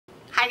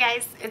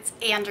guys, it's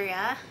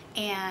Andrea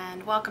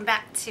and welcome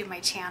back to my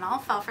channel,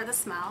 Fell for the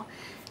Smell.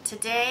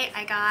 Today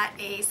I got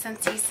a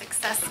Scentsy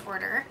success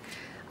order.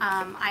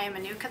 I am a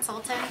new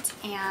consultant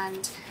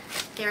and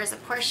there's a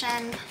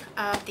portion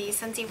of the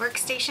Scentsy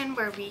workstation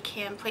where we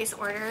can place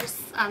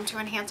orders to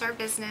enhance our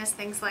business,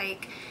 things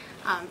like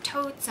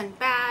totes and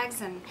bags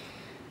and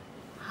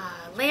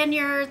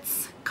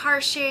lanyards,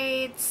 car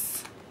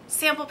shades,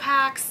 sample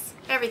packs,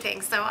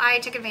 everything. So I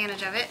took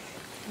advantage of it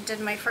and did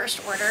my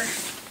first order.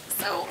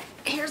 So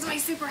here's my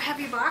super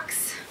heavy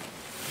box.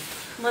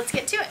 Let's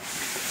get to it.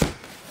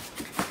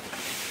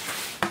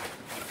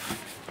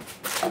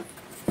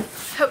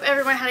 Hope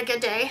everyone had a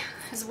good day.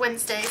 It's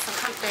Wednesday, so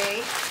hump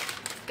day.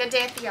 Good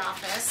day at the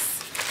office.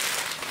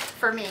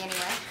 For me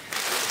anyway.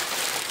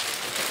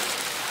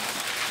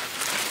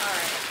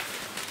 Alright.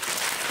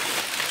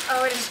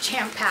 Oh, it is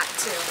jam-packed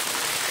too.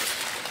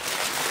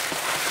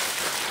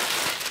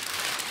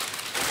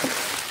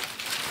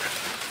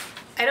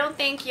 I don't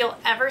think you'll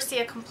ever see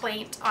a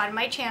complaint on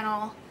my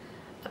channel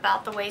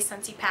about the way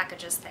Scentsy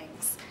packages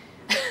things.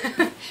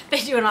 They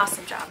do an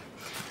awesome job.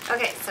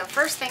 Okay, so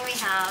first thing we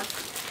have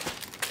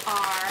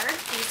are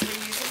these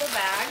reusable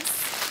bags.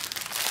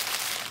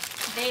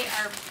 They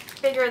are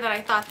bigger than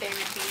I thought they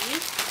would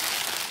be.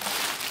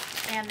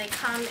 And they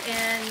come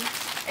in,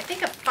 I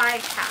think, a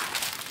 5-pack.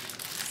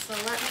 So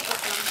let me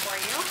open them for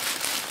you.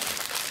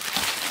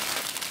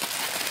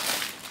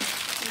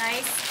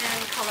 Nice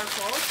and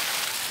colorful.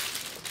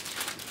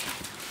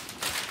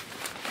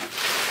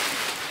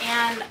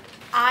 And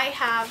I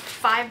have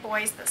 5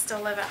 boys that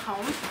still live at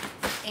home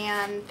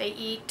and they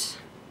eat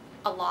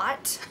a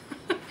lot.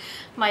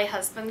 My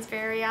husband's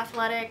very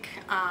athletic.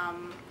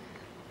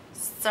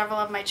 Several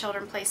of my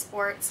children play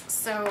sports,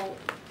 so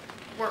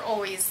we're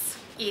always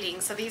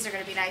eating. So these are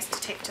going to be nice to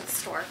take to the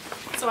store.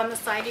 So on the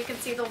side you can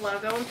see the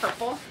logo in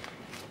purple.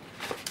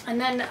 And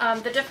then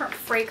the different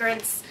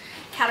fragrance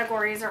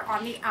categories are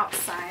on the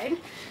outside.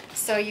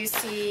 So you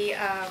see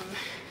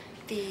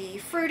the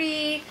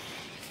fruity,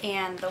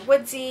 and the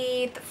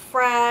woodsy, the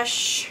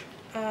fresh,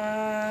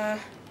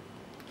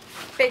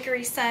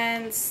 bakery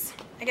scents.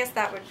 I guess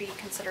that would be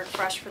considered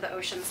fresh for the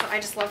ocean, so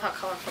I just love how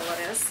colorful it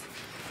is.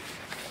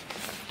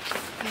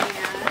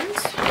 And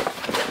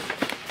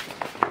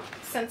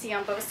Scentsy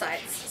on both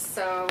sides.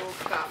 So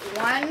we've got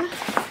 1,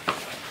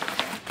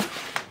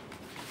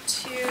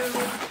 2,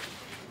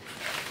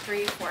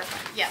 3, 4,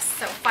 5. Yes,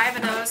 so 5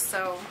 of those,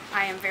 so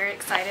I am very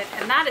excited.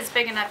 And that is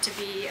big enough to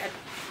be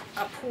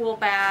a pool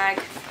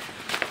bag,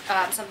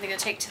 something to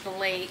take to the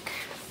lake,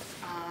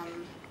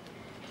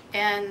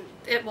 and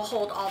it will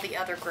hold all the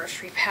other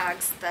grocery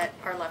bags that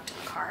are left in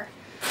the car.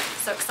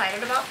 So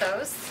excited about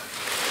those.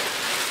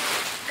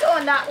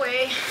 Going that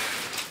way.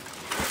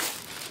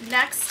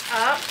 Next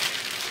up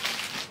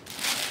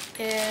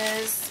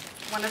is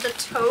one of the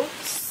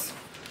totes.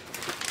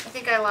 I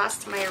think I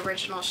lost my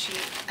original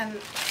sheet,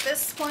 and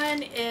this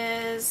one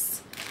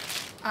is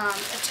a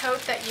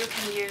tote that you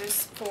can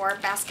use for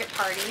basket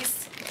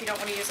parties if you don't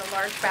want to use a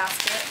large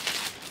basket.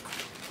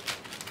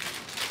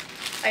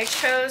 I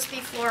chose the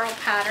floral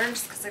pattern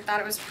just because I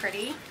thought it was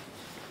pretty,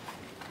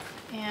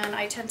 and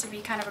I tend to be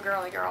kind of a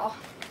girly girl.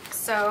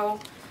 So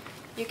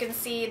you can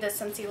see the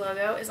Scentsy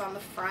logo is on the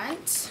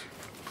front.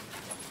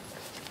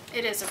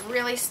 It is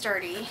really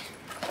sturdy.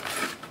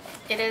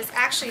 It is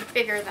actually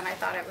bigger than I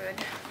thought it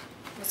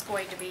was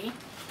going to be.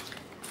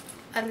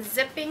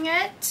 Unzipping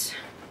it,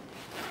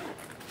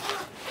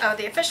 oh,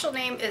 the official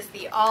name is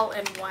the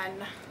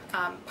all-in-one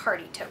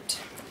party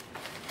tote.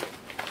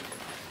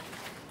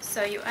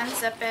 So you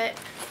unzip it,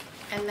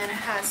 and then it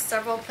has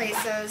several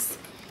places.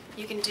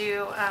 You can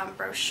do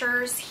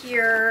brochures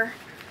here.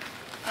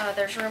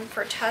 There's room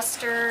for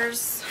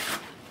testers.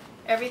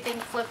 Everything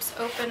flips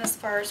open as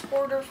far as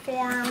order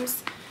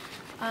forms.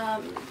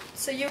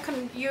 So you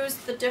can use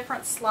the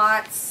different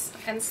slots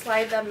and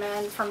slide them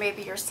in for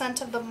maybe your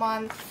scent of the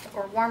month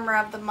or warmer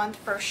of the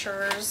month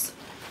brochures.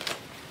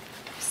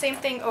 Same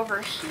thing over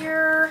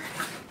here.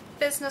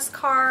 Business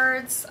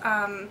cards.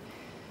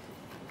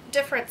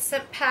 Different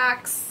scent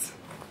packs,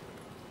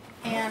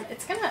 and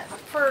it's gonna,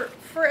 for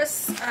as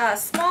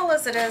small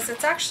as it is,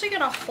 it's actually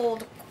gonna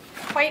hold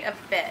quite a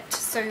bit.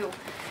 So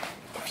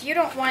if you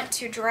don't want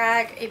to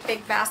drag a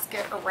big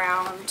basket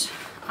around,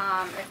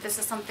 if this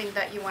is something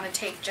that you want to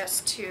take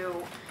just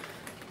to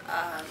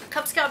a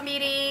Cub Scout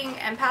meeting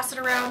and pass it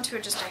around to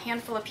just a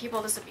handful of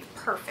people, this would be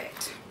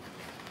perfect.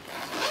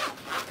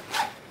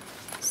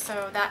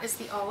 So that is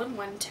the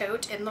all-in-one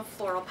tote in the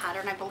floral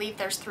pattern. I believe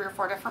there's 3 or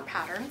 4 different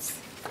patterns.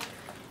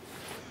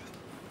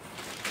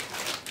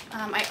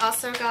 I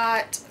also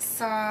got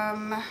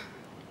some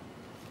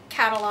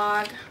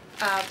catalog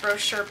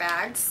brochure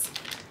bags.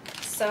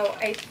 So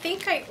I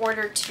think I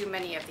ordered too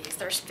many of these.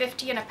 There's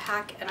 50 in a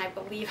pack, and I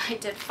believe I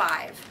did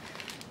 5.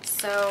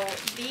 So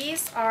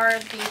these are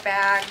the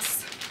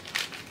bags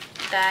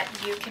that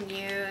you can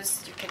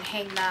use. You can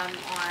hang them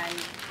on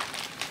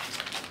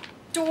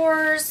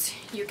doors.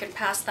 You can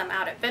pass them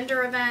out at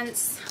vendor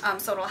events.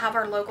 So it'll have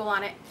our logo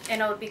on it,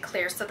 and it'll be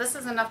clear. So this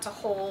is enough to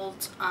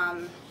hold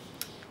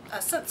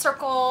a scent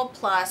circle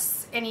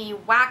plus any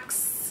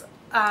wax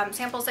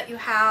samples that you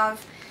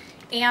have,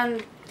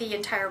 and the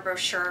entire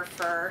brochure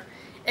for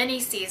any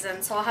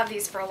season. So I'll have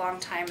these for a long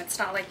time. It's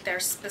not like they're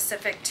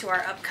specific to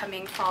our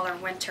upcoming fall or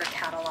winter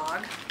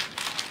catalog.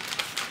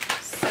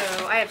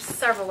 So I have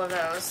several of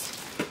those.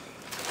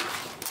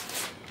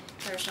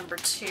 There's number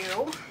 2,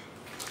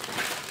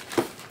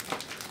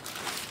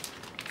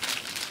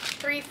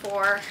 3,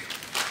 4,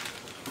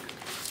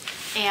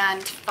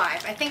 and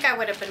 5. I think I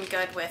would have been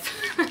good with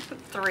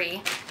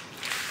 3,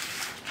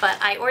 but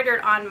I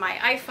ordered on my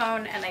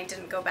iPhone and I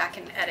didn't go back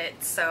and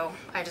edit, so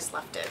I just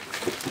left it.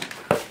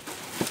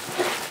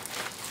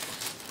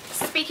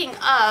 Speaking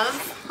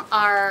of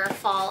our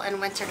fall and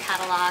winter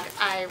catalog,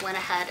 I went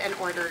ahead and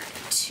ordered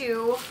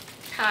 2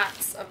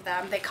 packs of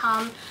them. They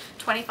come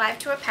 25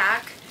 to a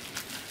pack.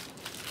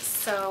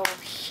 So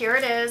here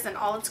it is in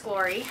all its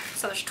glory.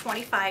 So there's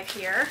 25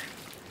 here.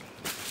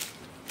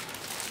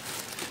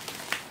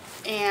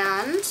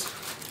 And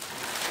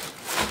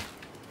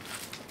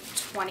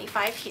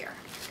 25 here.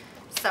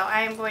 So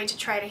I am going to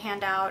try to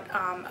hand out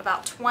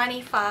about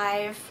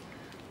 25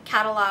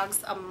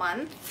 catalogs a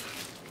month.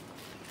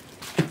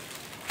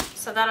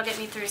 So that'll get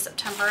me through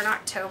September and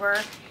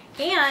October.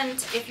 And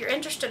if you're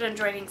interested in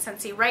joining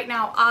Scentsy, right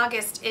now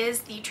August is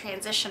the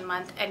transition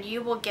month, and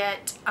you will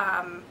get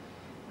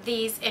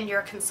these in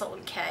your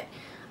consultant kit.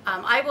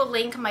 I will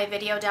link my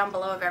video down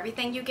below of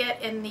everything you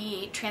get in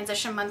the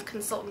transition month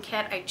consultant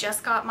kit. I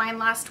just got mine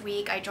last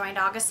week. I joined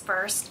August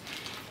 1st,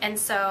 and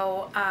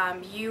so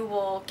you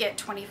will get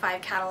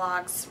 25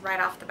 catalogs right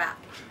off the bat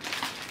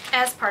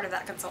as part of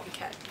that consultant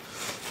kit.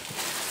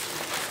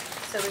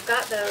 So we've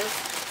got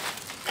those.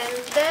 And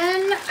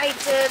then I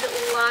did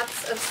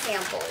lots of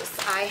samples.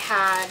 I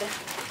had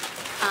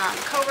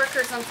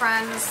coworkers and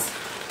friends,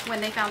 when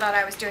they found out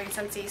I was doing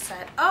Scentsy,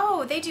 said,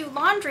 oh, they do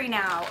laundry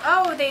now.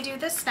 Oh, they do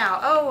this now.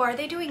 Oh, are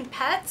they doing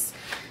pets?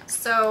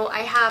 So I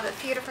have a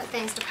few different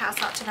things to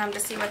pass out to them to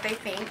see what they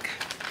think.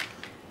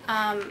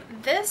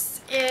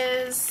 This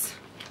is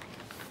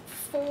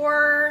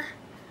 4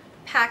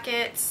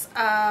 packets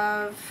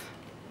of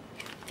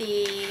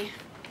the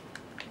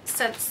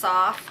Scent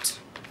Soft.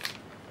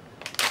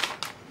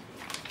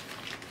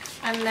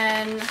 And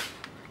then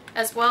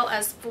as well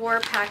as 4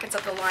 packets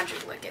of the laundry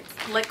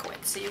liquid.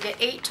 So you get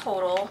 8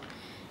 total,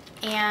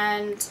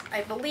 and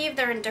I believe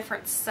they're in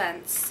different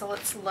scents. So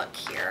let's look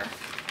here.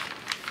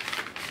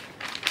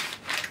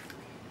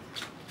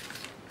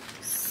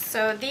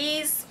 So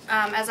these,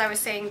 as I was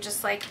saying,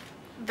 just like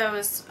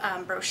those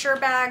brochure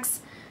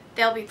bags,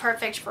 they'll be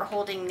perfect for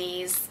holding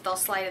these. They'll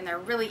slide in there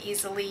really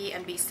easily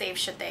and be safe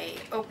should they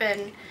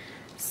open.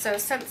 So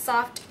Scent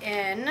Soft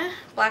in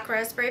Black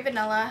Raspberry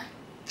Vanilla,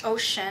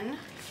 Ocean,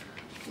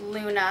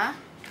 Luna,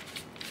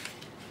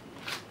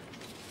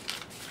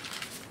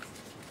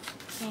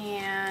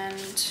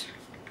 and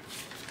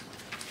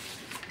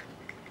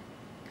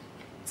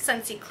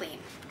Scentsy Clean.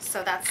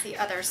 So that's the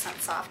other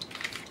Scent Soft.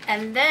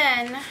 And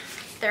then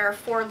there are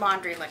 4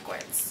 laundry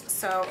liquids.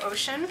 So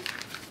Ocean,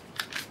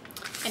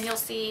 and you'll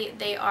see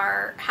they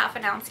are ½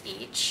 an ounce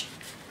each.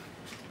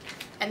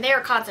 And they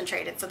are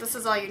concentrated, so this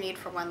is all you need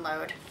for 1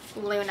 load.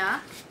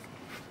 Luna,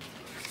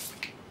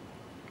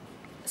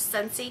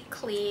 Scentsy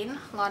Clean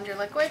laundry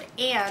liquid,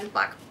 and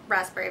Black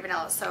Raspberry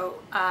Vanilla. So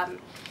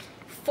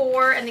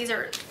 4, and these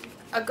are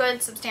a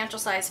good substantial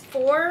size,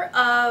 4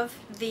 of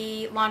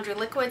the laundry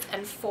liquids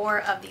and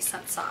 4 of the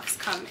Scent Softs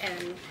come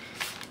in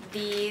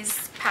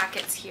these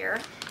packets here.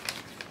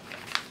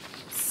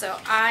 So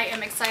I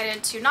am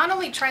excited to not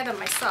only try them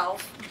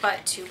myself,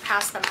 but to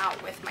pass them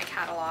out with my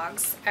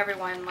catalogs.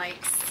 Everyone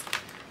likes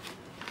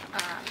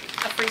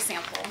a free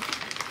sample.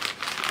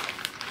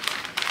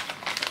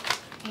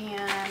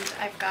 And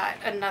I've got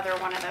another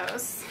one of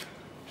those.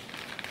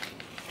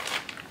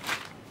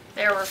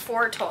 There were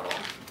 4 total.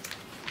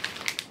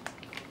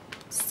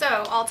 So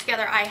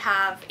altogether I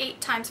have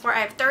 8 times 4. I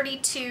have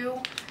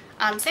 32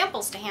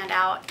 samples to hand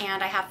out,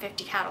 and I have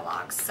 50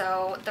 catalogs.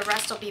 So the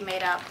rest will be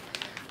made up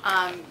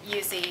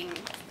using,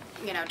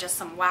 you know, just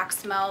some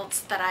wax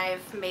melts that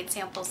I've made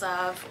samples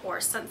of,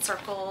 or scent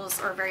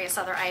circles, or various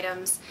other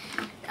items.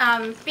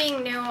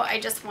 Being new, I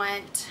just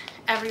want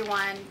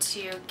everyone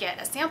to get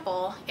a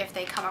sample if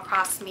they come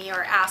across me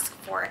or ask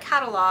for a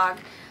catalog.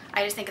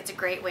 I just think it's a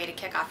great way to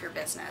kick off your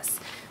business.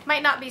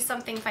 Might not be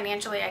something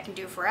financially I can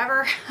do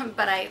forever,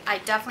 but I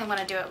definitely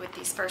want to do it with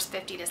these first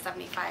 50 to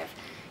 75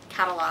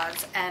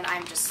 catalogs, and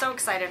I'm just so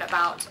excited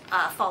about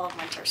fall and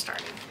winter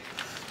starting.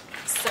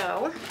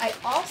 So I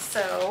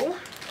also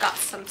got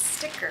some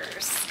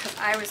stickers because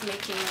I was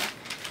making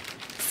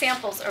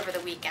samples over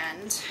the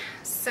weekend.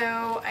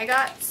 So I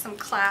got some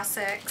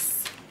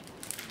classics,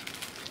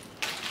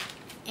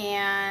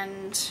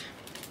 and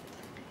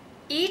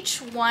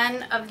each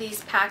one of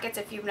these packets,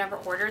 if you've never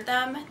ordered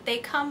them, they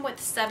come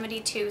with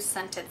 72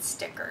 scented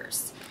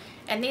stickers.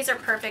 And these are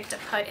perfect to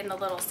put in the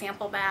little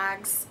sample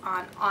bags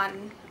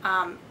on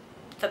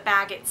the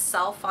bag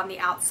itself on the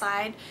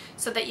outside,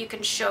 so that you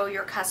can show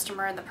your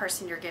customer and the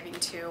person you're giving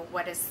to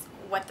what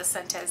the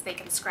scent is. They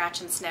can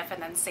scratch and sniff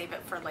and then save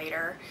it for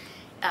later.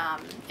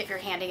 if you're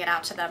handing it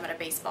out to them at a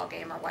baseball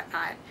game or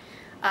whatnot.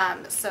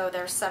 So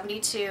there's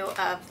 72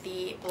 of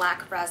the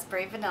black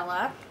raspberry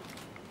vanilla.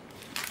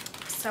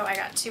 So I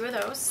got 2 of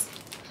those.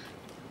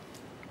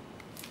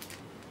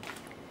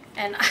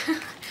 And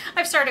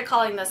I've started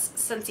calling this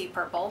Scentsy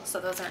purple, so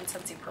those are in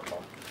Scentsy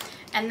purple.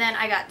 And then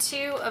I got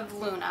 2 of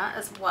Luna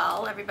as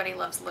well. Everybody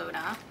loves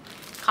Luna.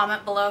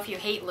 Comment below if you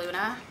hate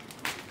Luna.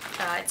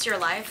 It's your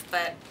life,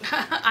 but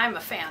I'm a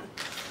fan.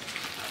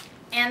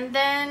 And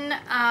then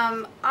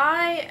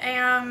I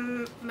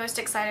am most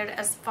excited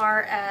as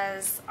far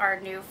as our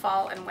new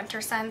fall and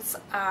winter scents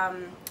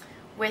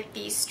with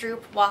the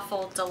Stroop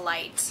Waffle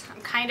Delight.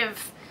 I'm kind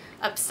of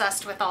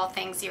obsessed with all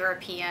things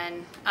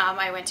European.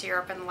 I went to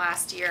Europe in the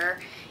last year,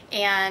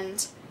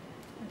 and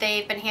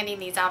they've been handing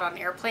these out on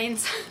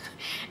airplanes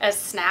as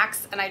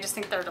snacks, and I just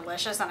think they're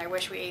delicious, and I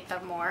wish we ate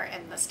them more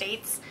in the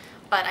States.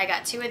 But I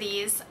got 2 of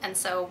these, and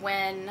so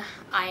when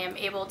I am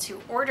able to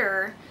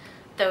order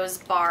those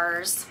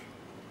bars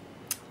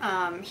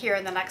here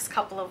in the next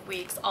couple of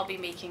weeks, I'll be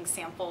making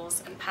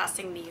samples and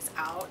passing these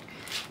out.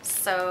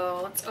 So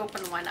let's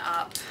open one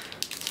up.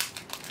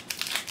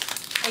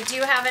 I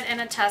do have it in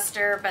a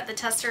tester, but the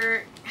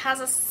tester has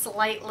a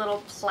slight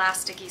little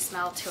plasticky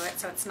smell to it,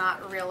 so it's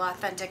not real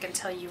authentic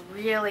until you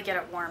really get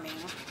it warming.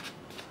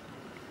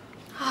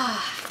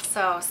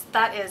 So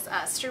that is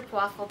Stroop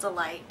Waffle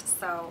Delight.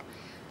 So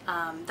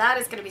that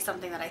is going to be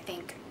something that I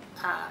think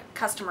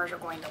customers are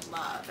going to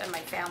love, and my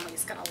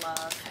family's going to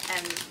love,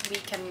 and we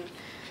can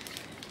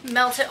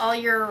melt it all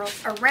year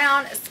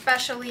around,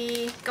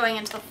 especially going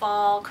into the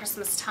fall,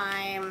 Christmas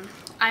time.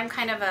 I'm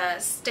kind of a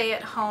stay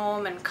at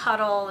home and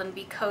cuddle and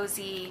be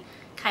cozy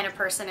kind of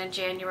person in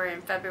January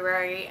and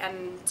February,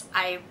 and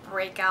I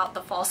break out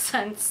the fall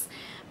scents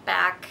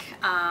back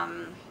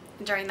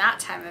during that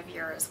time of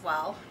year as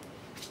well.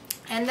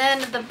 And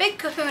then the big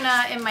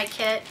kahuna in my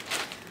kit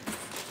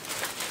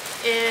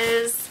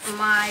is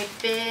my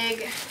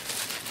big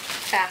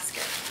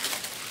basket.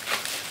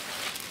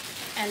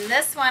 And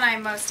this one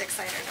I'm most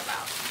excited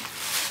about.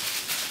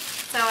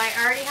 So I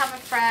already have a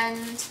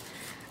friend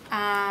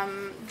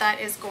that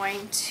is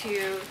going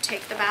to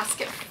take the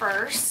basket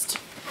first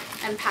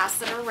and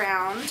pass it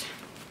around.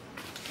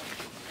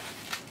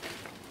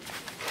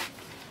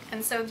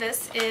 And so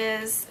this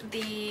is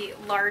the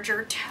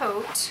larger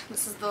tote.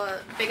 This is the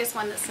biggest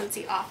one that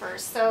Scentsy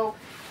offers. So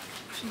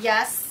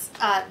yes,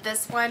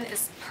 this one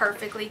is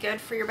perfectly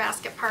good for your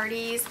basket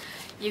parties.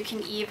 You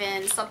can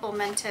even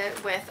supplement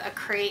it with a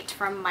crate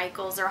from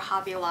Michael's or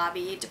Hobby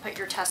Lobby to put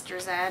your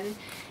testers in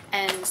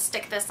and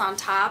stick this on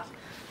top.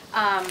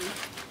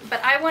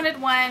 But I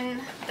wanted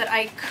one that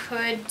I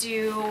could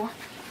do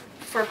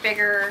for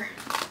bigger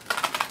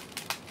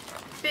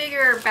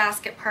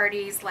basket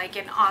parties, like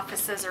in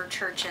offices or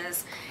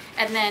churches.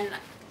 And then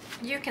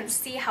you can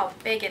see how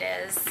big it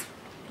is.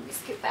 Let me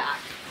scoot back.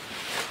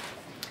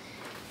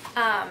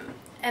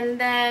 And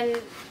then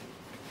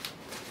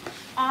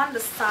on the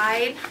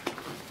side,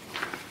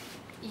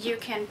 you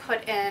can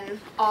put in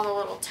all the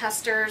little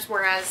testers,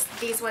 whereas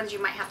these ones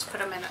you might have to put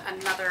them in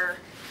another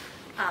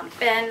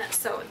bin.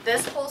 So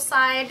this whole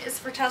side is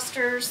for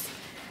testers.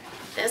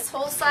 This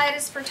whole side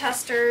is for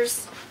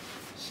testers.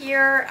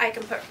 Here I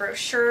can put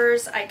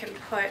brochures, I can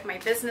put my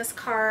business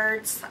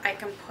cards, I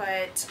can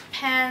put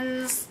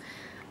pens,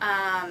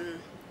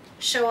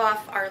 show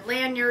off our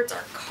lanyards,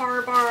 our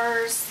car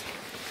bars,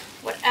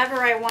 whatever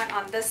I want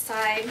on this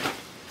side.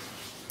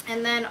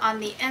 And then on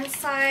the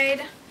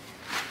inside,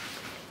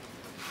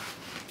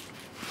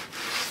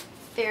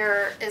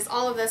 there is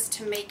all of this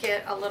to make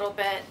it a little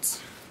bit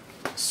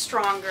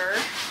stronger.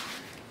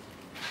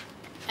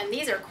 And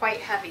these are quite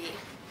heavy,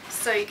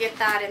 so you get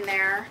that in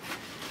there.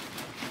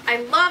 I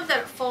love that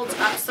it folds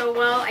up so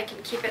well. I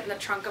can keep it in the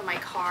trunk of my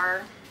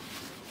car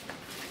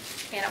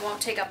and it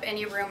won't take up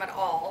any room at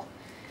all.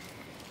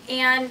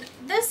 And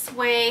this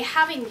way,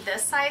 having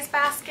this size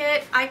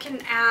basket, I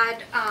can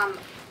add,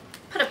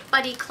 put a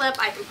buddy clip.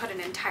 I can put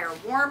an entire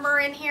warmer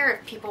in here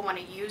if people want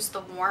to use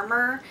the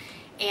warmer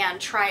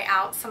and try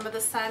out some of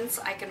the scents.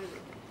 I can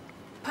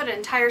put an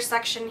entire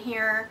section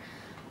here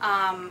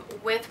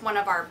with one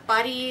of our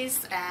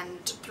buddies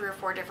and 3 or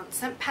 4 different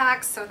scent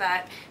packs so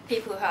that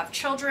people who have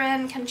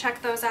children can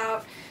check those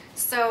out.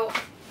 So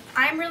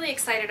I'm really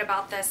excited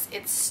about this.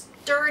 It's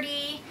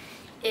sturdy,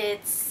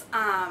 it's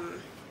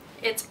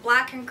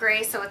black and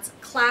gray, so it's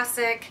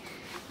classic.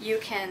 You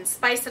can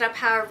spice it up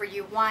however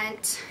you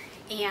want,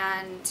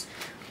 and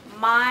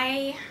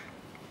my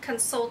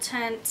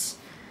consultant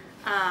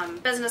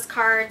business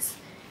cards,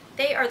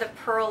 they are the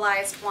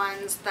pearlized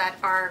ones that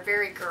are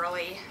very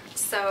girly.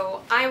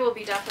 So I will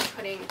be definitely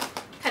putting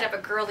kind of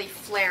a girly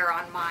flair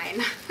on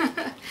mine.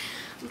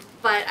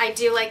 But I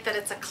do like that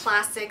it's a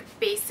classic,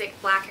 basic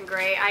black and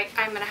gray.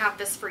 I'm going to have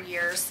this for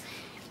years.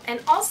 And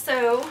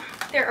also,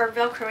 there are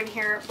Velcro in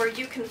here where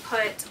you can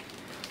put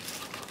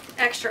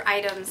extra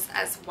items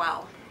as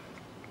well.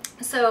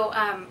 So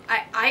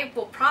I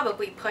will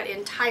probably put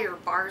entire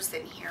bars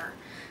in here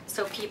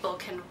so people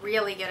can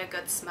really get a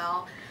good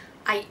smell.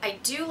 I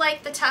do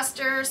like the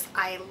testers.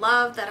 I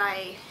love that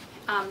I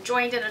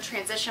joined in a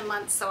transition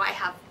month, so I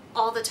have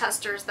all the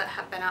testers that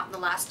have been out in the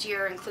last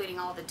year, including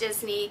all the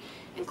Disney,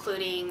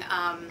 including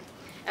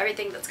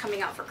everything that's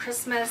coming out for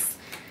Christmas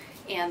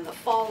and the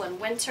fall and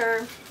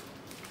winter.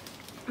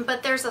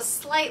 But there's a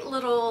slight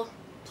little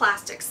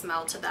plastic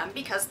smell to them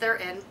because they're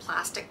in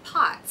plastic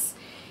pots.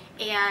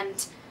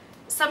 And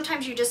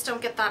sometimes you just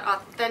don't get that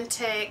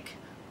authentic,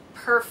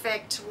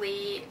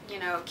 perfectly, you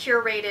know,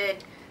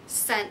 curated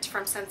scent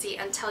from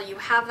Scentsy until you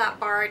have that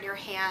bar in your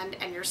hand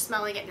and you're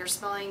smelling it and you're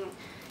smelling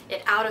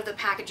it out of the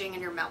packaging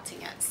and you're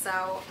melting it.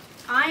 So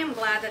I am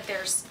glad that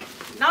there's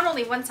not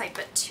only one site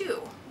but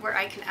two where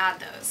I can add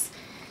those.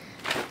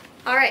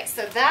 Alright,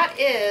 so that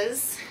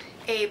is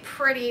a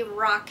pretty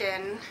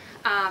rockin'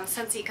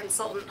 Scentsy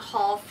consultant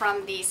haul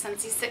from the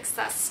Scentsy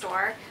Success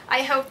store.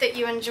 I hope that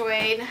you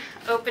enjoyed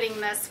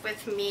opening this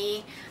with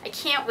me. I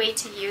can't wait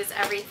to use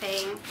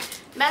everything.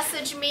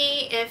 Message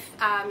me if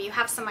you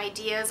have some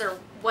ideas or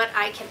what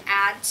I can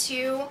add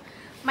to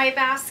my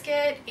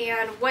basket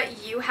and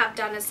what you have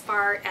done as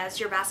far as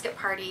your basket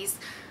parties.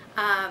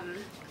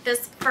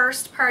 This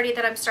first party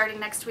that I'm starting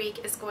next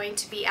week is going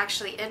to be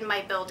actually in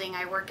my building.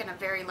 I work in a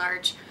very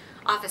large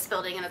office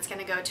building, and it's going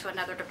to go to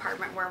another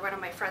department where one of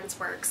my friends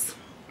works.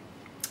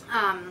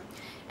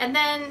 And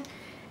then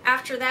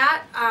after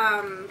that,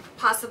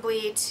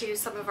 possibly to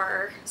some of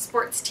our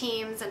sports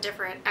teams and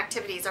different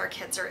activities our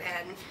kids are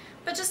in.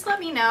 But just let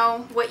me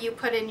know what you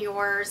put in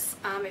yours,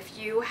 if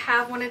you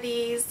have one of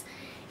these,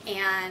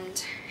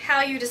 and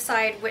how you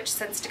decide which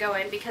scents to go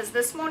in, because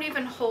this won't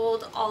even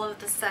hold all of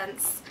the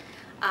scents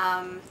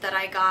that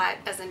I got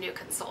as a new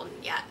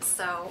consultant yet.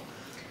 So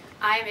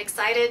I'm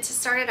excited to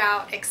start it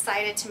out,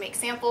 excited to make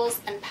samples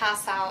and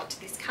pass out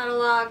these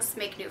catalogs,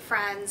 make new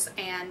friends,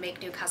 and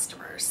make new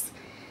customers.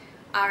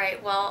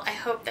 Alright, well, I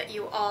hope that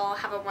you all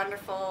have a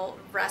wonderful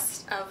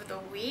rest of the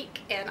week,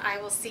 and I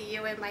will see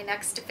you in my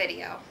next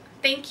video.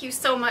 Thank you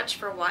so much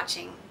for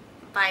watching.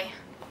 Bye.